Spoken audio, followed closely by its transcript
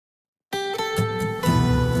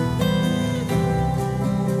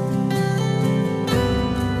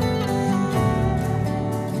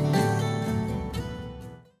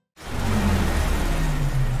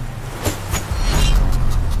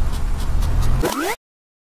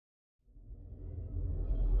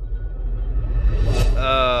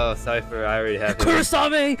Oh, Cypher, I already have him.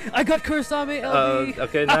 Kurosame! I got Kurosame LD!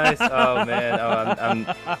 Okay, nice. Oh man,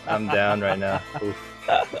 I'm down right now. Oof.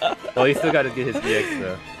 Well, he still got to get his EX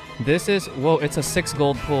though. This is, whoa, it's a 6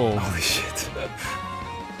 gold pull. Holy shit.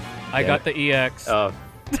 I got the EX. Oh.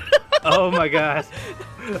 Oh my gosh.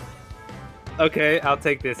 Okay, I'll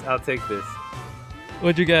take this.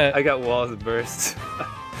 What'd you get? I got Walls Burst.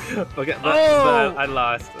 Okay, but I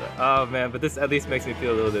lost. Oh man, but this at least makes me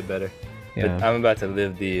feel a little bit better. Yeah. But I'm about to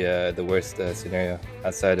live the worst scenario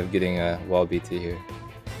outside of getting wall BT here.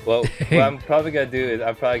 Well, what I'm probably gonna do is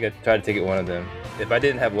I'm probably gonna try to take one of them. If I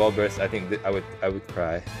didn't have wall burst, I think I would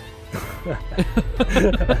cry.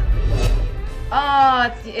 Oh,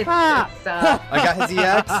 it's I got his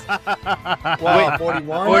EX. Wow,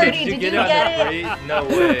 41. 40, did you get get it on the free? No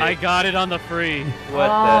way. I got it on the free. What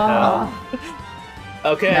the hell?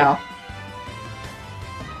 Okay. No.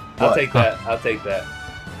 I'll take that. I'll take that.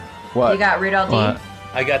 What? You got Root LD? What?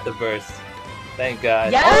 I got the burst. Thank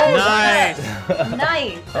God. Yes! Nice!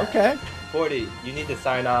 Nice! Okay. 40, you need to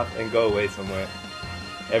sign off and go away somewhere.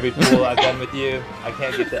 Every pool I've done with you, I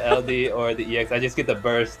can't get the LD or the EX. I just get the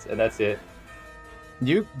burst, and that's it.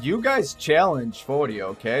 You guys challenge 40,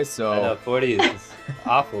 okay? So I know 40 is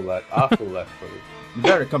awful luck for you. you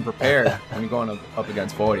better come prepared when you're going up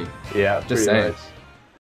against 40. Yeah, Just saying. much.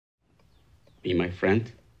 Be my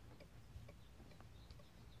friend.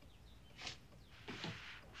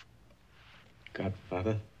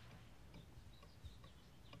 Godfather.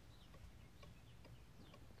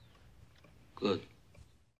 Good.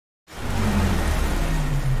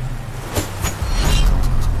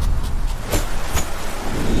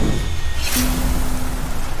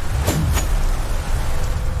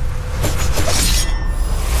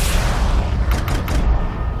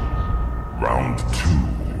 Round 2.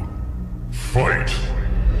 Fight!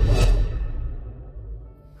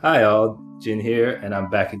 Hi all, Jin here, and I'm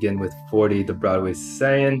back again with 40, the Broadway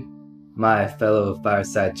Saiyan, my fellow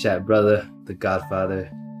fireside chat brother, the Godfather,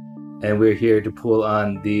 and we're here to pull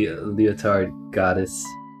on the leotard goddess,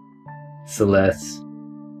 Celes.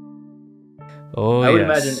 Oh, I would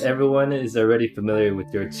yes. imagine everyone is already familiar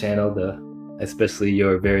with your channel, especially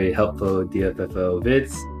your very helpful DFFOO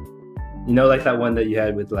vids. You know, like that one that you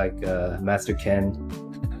had with like Master Ken,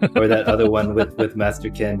 or that other one with Master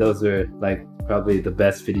Ken. Those are like probably the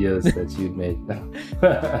best videos that you've made.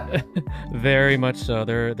 Very much so.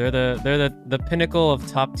 They're the pinnacle of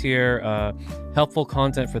top tier helpful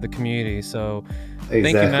content for the community. So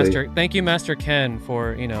Exactly. thank you Master Ken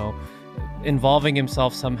for, you know, involving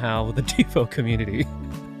himself somehow with the DFFOO community.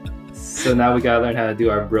 So now we gotta learn how to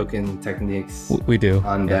do our broken techniques. We do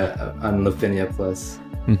on that on Lafinia Plus.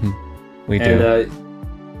 We do. And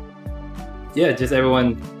yeah, just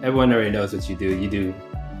everyone already knows what you do. You do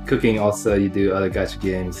cooking, also you do other gacha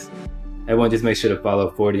games. Everyone just make sure to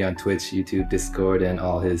follow 40 on Twitch, YouTube, Discord, and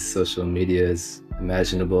all his social medias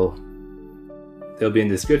imaginable. They'll be in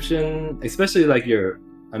the description, especially like your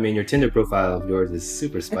Tinder profile of yours is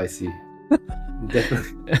super spicy.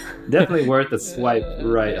 Definitely worth a swipe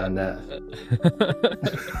right on that.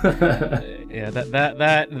 Yeah,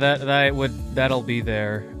 that'll be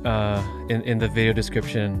there in the video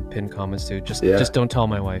description, pinned comments too. Just don't tell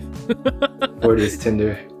my wife. 40's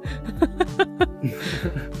Tinder.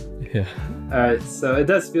 Yeah. Alright, so it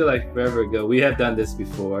does feel like forever ago. We have done this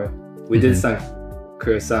before. We did some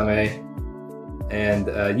Kurosame, and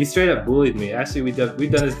you straight up bullied me. Actually, we've done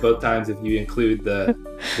this both times if you include the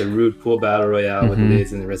rude pool battle royale with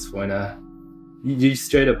Liz and Resfoina. You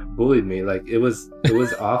straight up bullied me. Like it was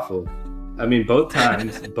awful. I mean, both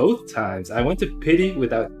times. I went to pity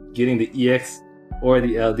without getting the EX or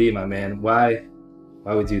the LD, my man. Why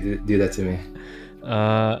would you do that to me?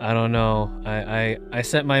 I don't know. I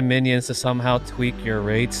set my minions to somehow tweak your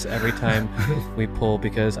rates every time we pull,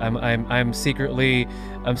 because I'm secretly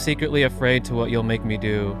afraid to what you'll make me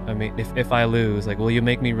do. I mean, if I lose, like, will you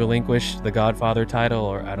make me relinquish the Godfather title,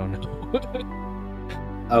 or I don't know.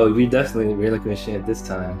 Oh, we definitely relinquishing it this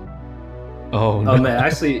time. Oh no. Oh man,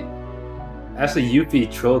 actually Yuffie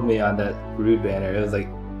trolled me on that rude banner. It was like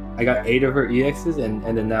I got 8 of her EXs, and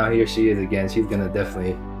then now here she is again. She's gonna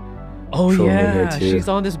definitely. Oh yeah, too. she's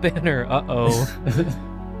on this banner. Uh-oh.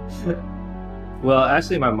 Well,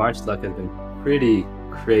 actually, my March luck has been pretty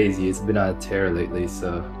crazy. It's been on a tear lately,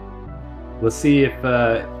 so we'll see if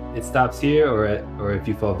it stops here or if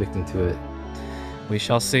you fall victim to it. We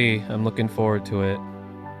shall see. I'm looking forward to it.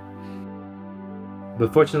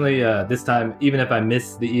 But fortunately, this time, even if I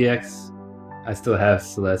miss the EX, I still have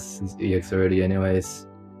Celeste's EX already anyways.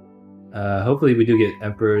 Hopefully we do get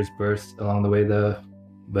Emperor's Burst along the way though.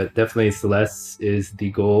 but definitely Celes is the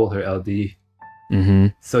goal, her LD.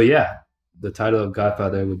 So yeah, the title of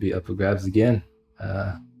Godfather would be up for grabs again.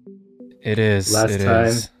 It is.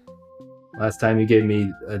 Last time you gave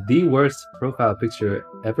me the worst profile picture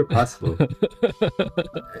ever possible.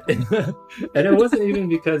 And it wasn't even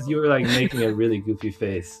because you were like making a really goofy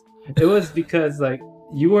face. It was because like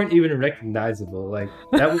you weren't even recognizable. Like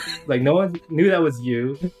that was like no one knew that was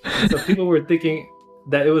you. So people were thinking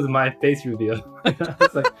that it was my face reveal. I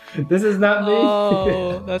was like, this is not me.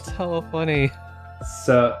 Oh, that's hella funny.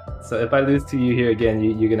 So if I lose to you here again,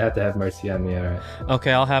 you're gonna have to have mercy on me, all right?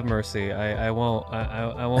 Okay, I'll have mercy. I won't.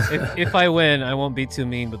 I won't. If I win, I won't be too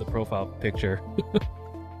mean with the profile picture.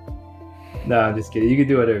 No, I'm just kidding. You can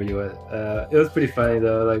do whatever you want. It was pretty funny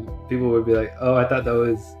though. Like people would be like, "Oh, I thought that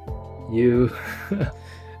was you."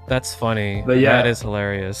 That's funny. But yeah, that is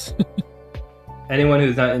hilarious. Anyone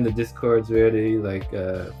who's not in the Discords already, like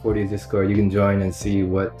 40's Discord, you can join and see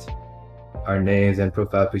what our names and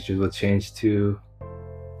profile pictures will change to.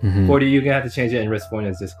 40, you're gonna have to change it in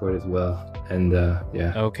Responya's Discord as well. And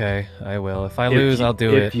yeah. Okay, I will. If I lose, I'll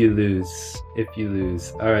do it. If you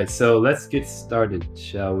lose. All right, so let's get started,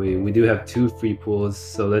 shall we? We do have 2 free pools,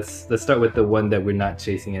 so let's start with the one that we're not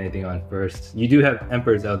chasing anything on first. You do have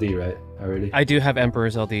Emperor's LD, right? Already? I do have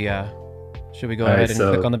Emperor's LD. Yeah. Should we go ahead and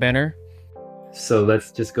click on the banner? So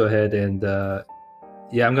let's just go ahead and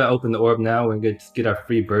yeah, I'm gonna open the orb now. We're gonna just get our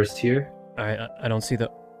free burst here. I don't see the.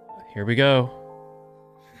 Here we go.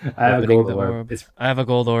 I have a gold orb. I have a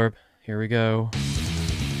gold orb. Here we go.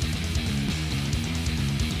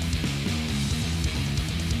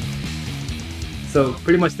 So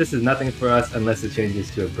pretty much this is nothing for us unless it changes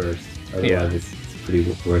to a burst. Otherwise it's pretty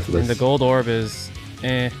worthless. And the gold orb is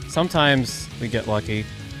sometimes we get lucky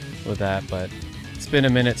with that, but it's been a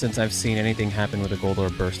minute since I've seen anything happen with a gold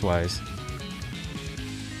orb burst wise.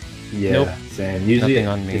 Yeah, nope. Same. Usually nothing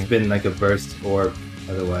on me. It's been like a burst orb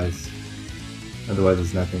otherwise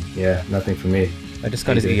it's nothing. Yeah, nothing for me. I just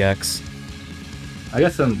got his EX. I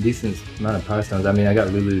got some decent amount of power stones. I mean, I got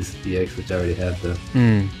Lulu's EX, which I already have.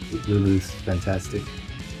 Lulu's fantastic.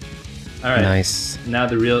 All right. Nice. Now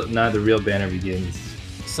the real banner begins.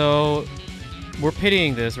 So we're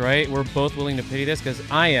pitying this, right? We're both willing to pity this because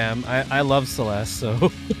I love Celes,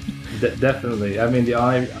 so. Definitely. I mean,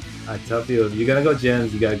 I tell people, if you're gonna go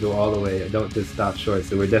gems, you gotta go all the way. Don't just stop short.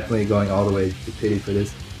 So we're definitely going all the way to pity for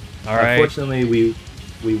this. All right. Unfortunately,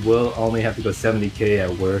 we will only have to go 70k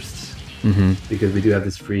at worst because we do have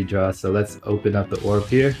this free draw. So let's open up the orb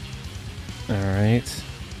here. All right.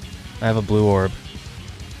 I have a blue orb.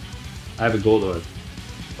 I have a gold orb.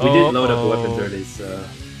 We did load up the weapons already, so.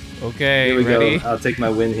 Okay, here we ready? go. I'll take my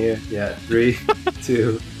win here. Yeah, 3,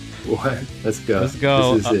 2, 1. Let's go. Let's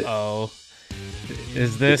go. This is Uh-oh.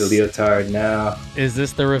 Is this the leotard now? Is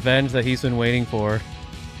this the revenge that he's been waiting for?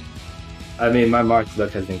 I mean, my March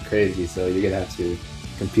luck has been crazy, so you're gonna have to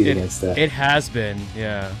compete against that. It has been,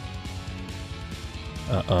 yeah.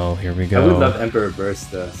 Uh-oh, here we go. I would love Emperor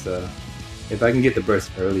Burst though, so if I can get the burst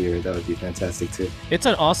earlier, that would be fantastic too. It's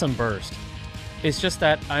an awesome burst. It's just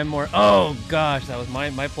that I'm more. Oh gosh, that was my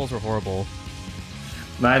pulls were horrible.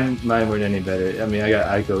 Mine weren't any better. I mean, I got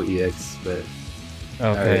Ico EX, but I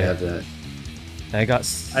already have that.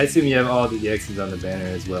 I assume you have all the EXs on the banner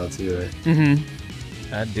as well too, right?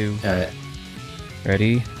 I do. All right.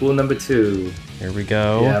 Ready? Pool number 2. Here we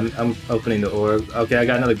go. Yeah, I'm opening the orb. Okay, I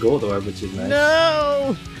got another gold orb, which is nice.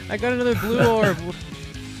 No! I got another blue orb.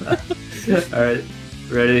 Alright,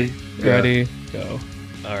 ready? Ready, go.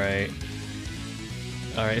 Alright.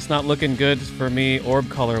 Alright, it's not looking good for me orb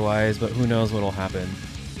color-wise, but who knows what'll happen.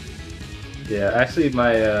 Yeah, actually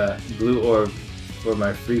my blue orb for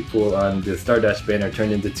my free pool on the Stardash banner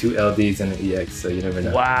turned into 2 LDs and an EX, so you never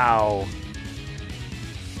know. Wow!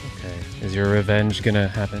 Okay, is your revenge gonna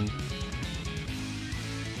happen?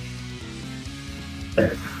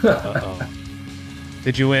 Uh-oh.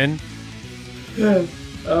 Did you win?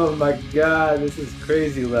 Oh my god, this is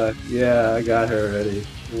crazy luck. Yeah, I got her already.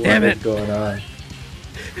 What is going on?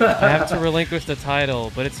 I have to relinquish the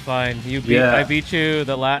title, but it's fine. You beat. Yeah. I beat you.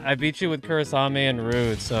 I beat you with Kurosame and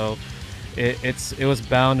Rude, so it was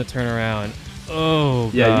bound to turn around. Oh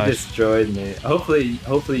yeah, gosh. You destroyed me.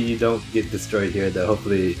 Hopefully you don't get destroyed here though.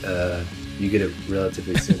 Hopefully you get it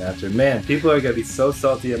relatively soon after. Man, people are gonna be so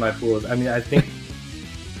salty at my pools. I mean, I think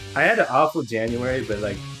I had an awful January, but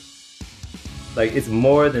like it's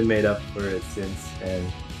more than made up for it since, and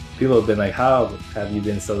people have been like, how have you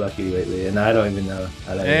been so lucky lately? And I don't even know.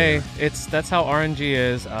 Hey, that's how RNG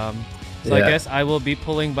is. So yeah. I guess I will be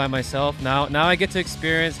pulling by myself now. Now I get to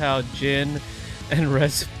experience how Jin and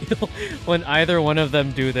Rez feel when either one of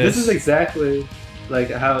them do this. This is exactly like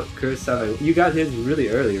how Kurosawa, you got his really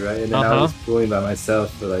early, right? And then I was pulling by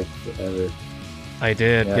myself for like forever. I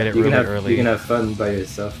did get it you really can have, early. You can have fun by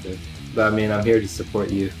yourself then. But I mean, I'm here to support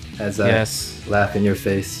you as I laugh in your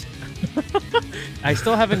face. I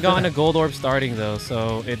still haven't gotten a gold orb starting though,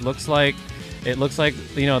 so it looks like the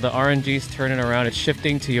RNG's turning around. It's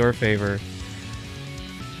shifting to your favor.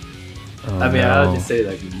 Oh, I mean, I'll just say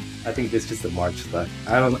like I think it's just a March luck.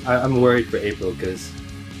 I'm worried for April because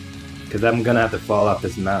I'm gonna have to fall off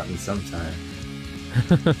this mountain sometime.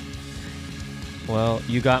 Well,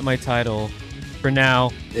 you got my title for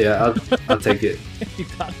now. Yeah, I'll take it.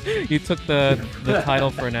 You took the title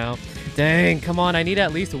for now. Dang, come on, I need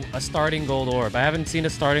at least a starting gold orb. I haven't seen a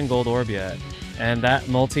starting gold orb yet. And that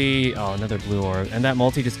multi... Oh, another blue orb. And that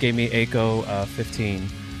multi just gave me Eiko 15.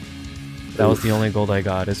 That was the only gold I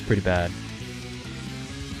got. It's pretty bad.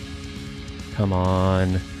 Come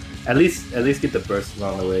on. At least get the burst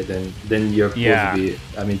along the way, then you're supposed to be,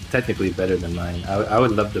 I mean, technically better than mine. I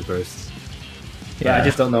would love the burst. Yeah. I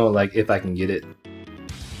just don't know like if I can get it.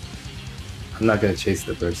 I'm not going to chase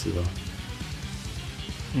the burst at all.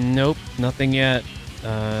 Nope, nothing yet.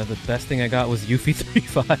 The best thing I got was Yuffie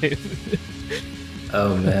 35.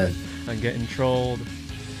 Oh man. I'm getting trolled.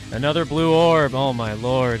 Another blue orb, oh my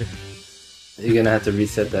lord. You're gonna have to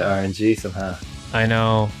reset that RNG somehow. I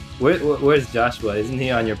know. Where's Joshua? Isn't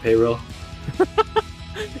he on your payroll?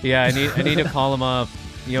 Yeah, I need to call him up.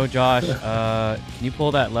 Yo Josh, can you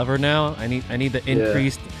pull that lever now? I need the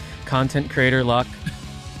increased content creator luck.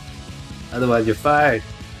 Otherwise you're fired.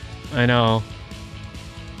 I know.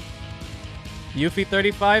 Yuffie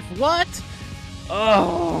 35? What?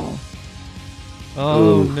 Oh.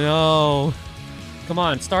 Oh no. Come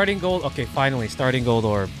on, starting gold. Okay, finally, starting gold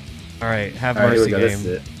orb. All right, have mercy,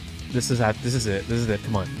 game. This is it.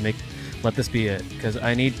 Come on, let this be it. Because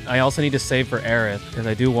I also need to save for Aerith because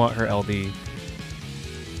I do want her LD.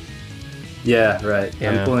 Yeah, right.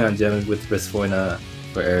 Yeah. I'm pulling on Gem with Resfoina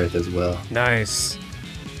for Aerith as well. Nice.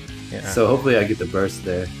 Yeah. So hopefully I get the burst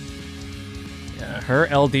there. Yeah, her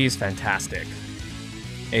LD is fantastic.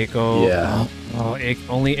 Eiko. Yeah. Oh,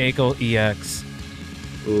 only Eiko EX.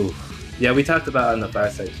 Ooh. Yeah, we talked about on the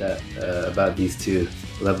Fireside Chat about these two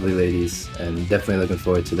lovely ladies, and definitely looking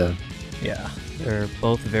forward to them. Yeah, they're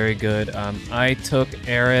both very good. I took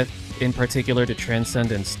Aerith in particular to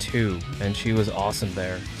Transcendence 2, and she was awesome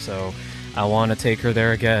there. So I want to take her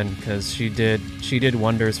there again because she did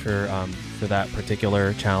wonders for that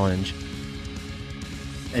particular challenge.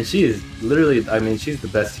 And she is literally, I mean, she's the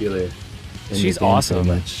best healer. She's awesome.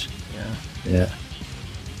 Much. Yeah.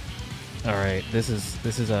 All right, this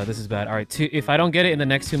is bad. All right, if I don't get it in the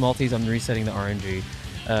next two multis, I'm resetting the RNG.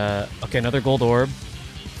 Okay, another gold orb.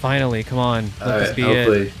 Finally, come on. Let this be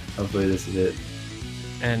it. Hopefully this is it.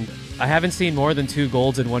 And I haven't seen more than 2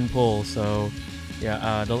 golds in one pull, so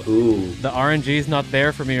yeah. The RNG is not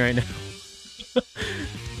there for me right now.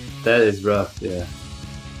 That is rough. Yeah.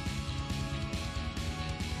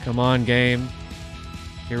 Come on, game.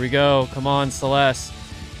 Here we go. Come on, Celes.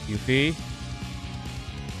 Yuffie.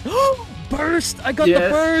 Burst! I got the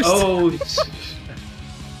burst! Oh.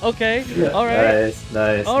 Okay. All right.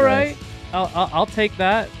 Nice. All right. I'll take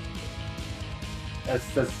that.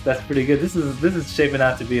 That's pretty good. This is shaping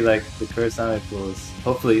out to be like the Kurosawa pulls.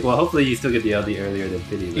 Hopefully you still get the LD earlier than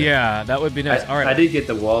Pity. Yeah, that would be nice. All right. I did get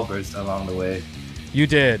the wall burst along the way. You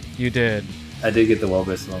did. I did get the wall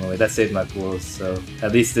burst along the way. That saved my pools, so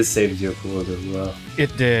at least this saves your pools as well.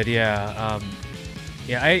 It did, yeah.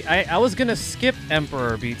 I was gonna skip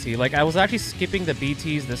Emperor BT. Like I was actually skipping the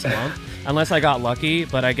BTs this month, unless I got lucky.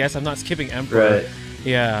 But I guess I'm not skipping Emperor. Right.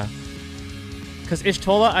 Yeah. Because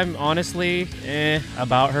Ishtola, I'm honestly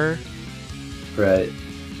about her. Right.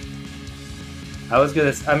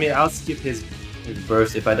 I'll skip his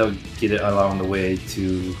burst if I don't get it along the way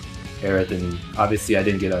to Aerith, and obviously I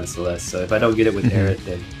didn't get on Celes, so if I don't get it with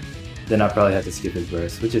Aerith, then I'll probably have to skip his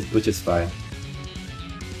burst, which is fine.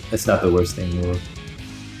 It's not the worst thing in the world.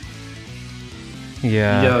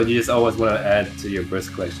 Yeah. You just always want to add to your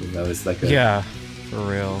burst collection, though. It's like a for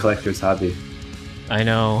real collector's hobby. I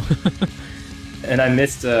know. And I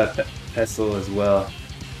missed Pestle as well.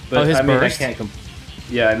 But his burst?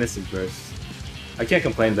 I missed his burst. I can't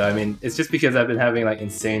complain though. I mean, it's just because I've been having like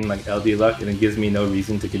insane like LD luck, and it gives me no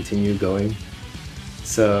reason to continue going.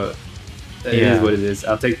 So it is what it is.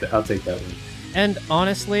 I'll take that one. And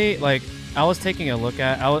honestly, like I was taking a look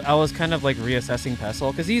at, I was kind of like reassessing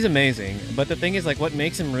Pestle because he's amazing. But the thing is, like, what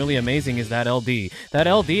makes him really amazing is that LD. That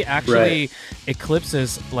LD actually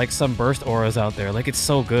eclipses like some burst auras out there. Like it's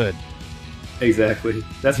so good. Exactly.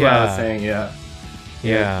 That's what I was saying.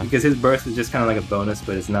 Yeah. Because his burst is just kind of like a bonus,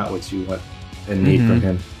 but it's not what you want and need from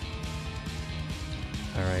him.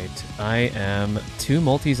 right. I am 2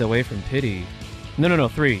 multis away from pity. No,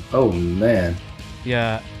 3. Oh man.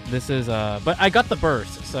 Yeah, this is but I got the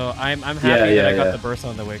burst, so I'm happy that I got the burst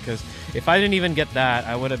on the way, because if I didn't even get that,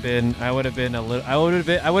 I would have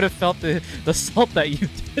felt the salt that you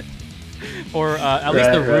did, or at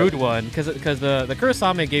least the rude one, because the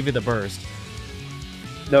Kurosame gave you the burst.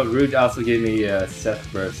 No, rude also gave me Seth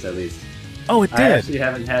burst at least. Oh, it did. I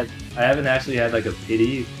haven't actually had like a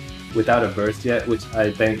pity without a burst yet, which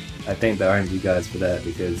I thank the RNG guys for that,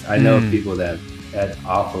 because I know people that had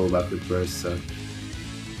awful luck with bursts. So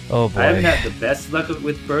oh boy, I haven't had the best luck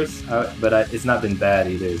with bursts, but it's not been bad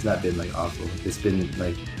either. It's not been like awful. It's been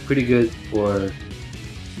like pretty good for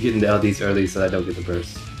getting the LDs early, so I don't get the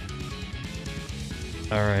burst.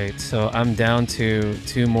 All right, so I'm down to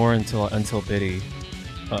 2 more until pity.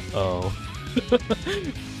 Uh-oh.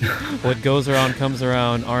 What goes around comes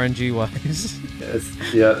around, RNG wise.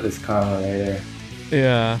 It's karma right there.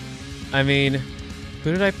 Yeah, I mean,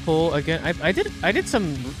 who did I pull again? I did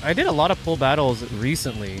a lot of pull battles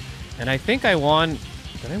recently, and I think I won.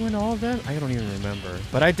 Did I win all of them? I don't even remember.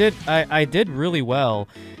 But I did really well,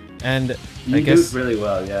 and I guess did really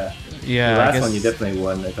well. Yeah. Yeah. The last one you definitely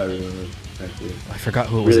won, if I remember correctly. I forgot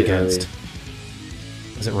who it was against.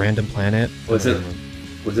 Early. Was it Random Planet? Was it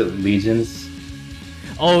Legions?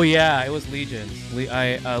 Oh yeah, it was Legions.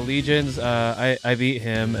 Legions. I beat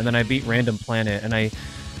him, and then I beat Random Planet, and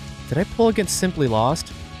did I pull against Simply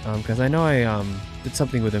Lost? Because I know I did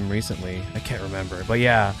something with him recently. I can't remember, but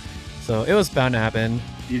yeah. So it was bound to happen.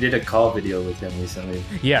 You did a call video with him recently.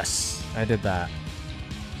 Yes, I did that.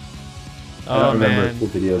 I don't remember a full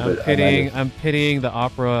video, but I'm pitying the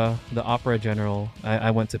opera general.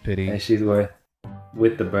 I went to pity. And she's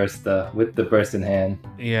with the burst in hand.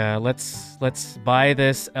 Yeah, let's buy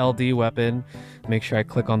this LD weapon. Make sure I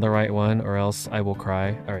click on the right one, or else I will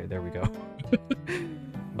cry. All right, there we go.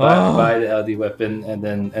 Buy the LD weapon and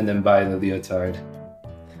then buy the leotard.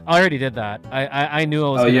 I already did that. I knew I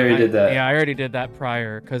was. Oh, you already did that. Yeah, I already did that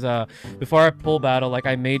prior, because before I pull battle, like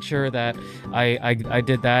I made sure that I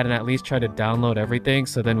did that and at least try to download everything,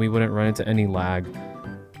 so then we wouldn't run into any lag.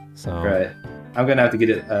 So right. I'm gonna have to get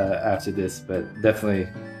it after this, but definitely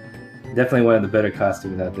one of the better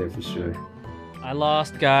costumes out there for sure. I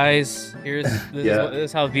lost, guys. This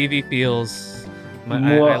is how Vivi feels.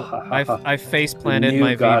 I face planted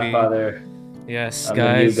my Godfather. Vivi. Yes, I'm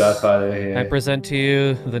guys. the new Godfather here. I present to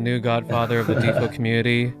you the new Godfather of the DFFOO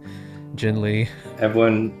community, Jin Lee.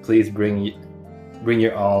 Everyone, please bring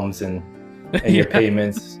your alms and your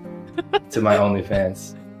payments to my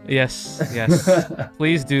OnlyFans. Yes,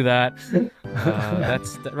 please do that.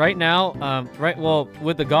 That's right now. Well,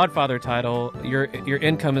 with the Godfather title, your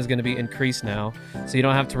income is going to be increased now, so you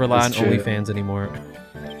don't have to rely on OnlyFans anymore.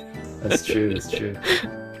 That's true.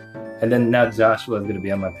 And then now Joshua is going to be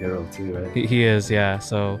on my payroll too, right? He is, yeah.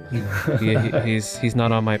 So he's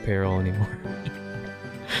not on my payroll anymore.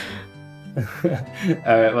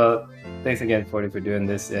 All right. Well, thanks again, 40, for doing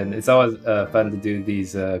this, and it's always fun to do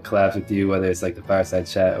these collabs with you, whether it's like the fireside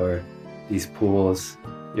chat or these pools.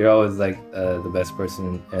 You're always like the best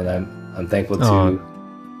person, and I'm thankful to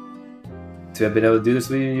have been able to do this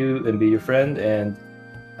with you and be your friend. And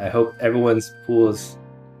I hope everyone's pools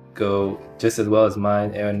go just as well as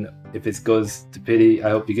mine, and if it goes to pity, I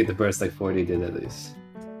hope you get the burst like 40 did at least.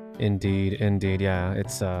 Indeed, yeah.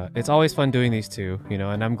 It's always fun doing these two,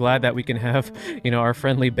 and I'm glad that we can have, our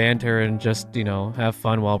friendly banter and just, have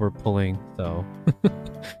fun while we're pulling. So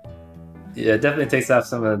yeah, it definitely takes off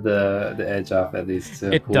some of the edge off, at least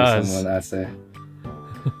to it pull does. someone, I say.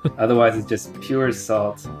 Otherwise it's just pure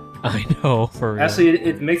salt. I know, for real. Actually,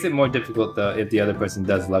 it makes it more difficult though if the other person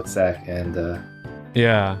does luck sack and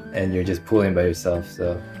yeah, and you're just pulling by yourself.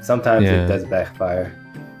 So sometimes it does backfire.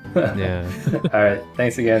 Yeah. All right.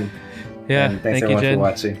 Thanks again. Yeah. And thanks Thank everyone you, Jen. for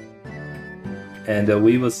watching. And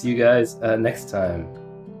we will see you guys next time.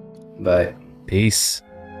 Bye. Peace.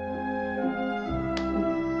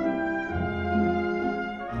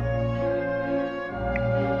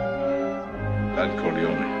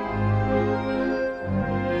 Corleone.